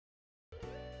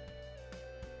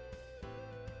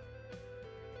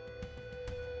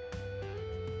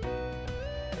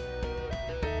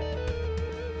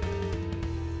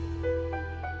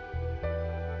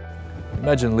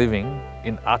Imagine living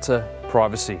in utter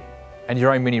privacy and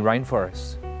your own mini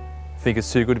rainforest. Think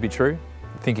it's too good to be true?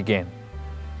 Think again.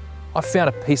 I found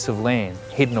a piece of land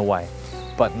hidden away,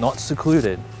 but not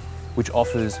secluded, which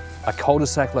offers a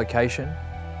cul-de-sac location,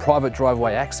 private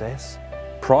driveway access,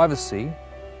 privacy,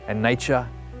 and nature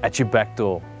at your back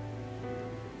door.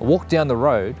 I walk down the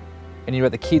road and you're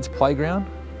at the kids' playground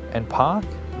and park,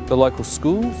 the local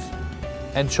schools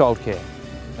and childcare,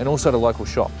 and also the local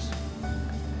shops.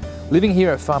 Living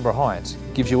here at Farmborough Heights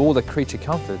gives you all the creature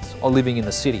comforts of living in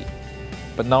the city,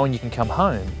 but knowing you can come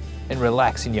home and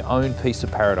relax in your own piece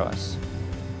of paradise.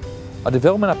 A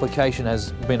development application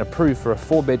has been approved for a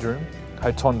 4-bedroom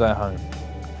Hotondo home.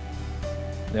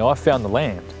 Now, I found the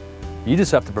land. You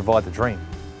just have to provide the dream.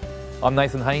 I'm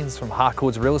Nathan Haynes from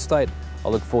Harcourts Real Estate. I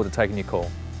look forward to taking your call.